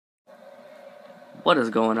What is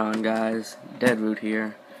going on, guys? Deadroot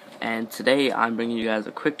here, and today I'm bringing you guys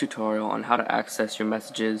a quick tutorial on how to access your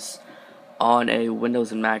messages on a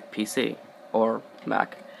Windows and Mac PC or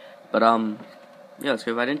Mac. But yeah, let's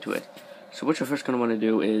get right into it. So what you're first going to want to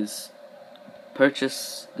do is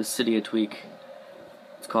purchase the Cydia tweak.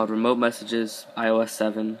 It's called Remote Messages iOS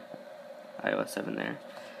 7 there,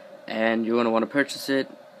 and you're going to want to purchase it,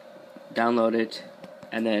 download it,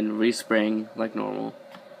 and then respring like normal.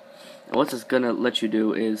 And what it's going to let you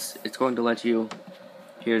do is, it's going to let you,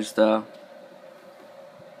 here's the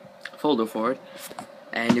folder for it,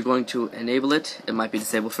 and you're going to enable it. It might be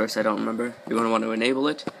disabled first, I don't remember. You're going to want to enable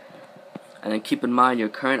it, and then keep in mind your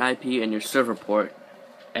current IP and your server port,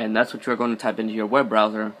 and that's what you're going to type into your web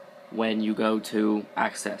browser when you go to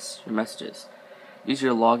access your messages. Use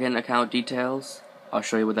your login account details. I'll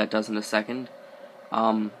show you what that does in a second.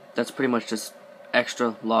 That's pretty much just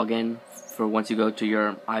extra login for once you go to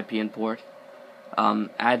your IP and port.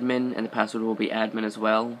 Admin, and the password will be admin as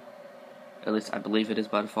well. At least I believe it is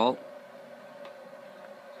by default.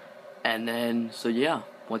 And then, so yeah,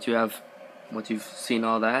 once you've seen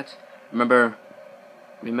all that, remember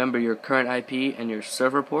your current IP and your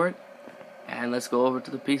server port, and let's go over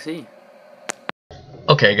to the PC.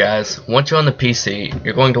 Okay guys, once you're on the PC,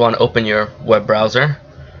 you're going to want to open your web browser,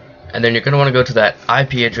 and then you're going to want to go to that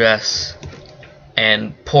IP address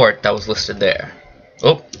and port that was listed there.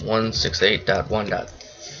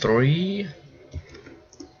 168.1.3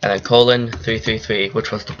 and then :333,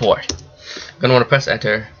 which was the port. You're going to want to press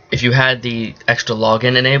enter. If you had the extra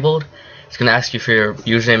login enabled, it's going to ask you for your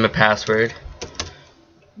username and password.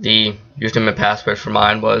 The username and password for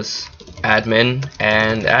mine was admin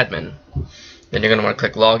and admin. Then you're going to want to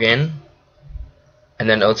click login, and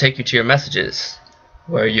then it'll take you to your messages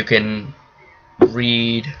where you can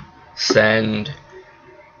read, send,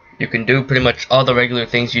 you can do pretty much all the regular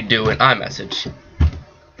things you do in iMessage.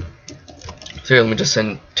 So here, let me just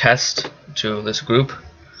send test to this group,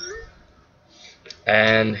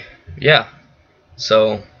 and yeah,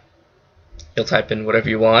 so you'll type in whatever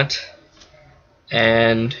you want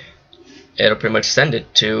and it'll pretty much send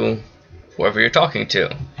it to whoever you're talking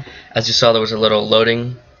to. As you saw, there was a little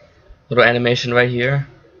loading, little animation right here,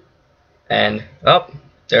 and oh,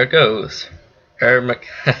 there it goes.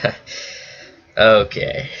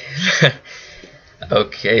 Okay.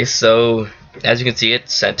 Okay, so as you can see, it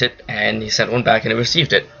sent it, and he sent one back and it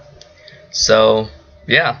received it. So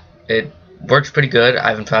yeah, it works pretty good. I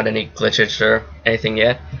haven't found any glitches or anything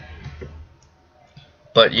yet,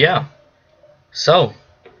 but yeah. So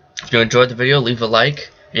if you enjoyed the video, leave a like.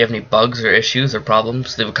 If you have any bugs or issues or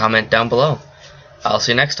problems, leave a comment down below. I'll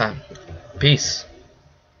see you next time. Peace.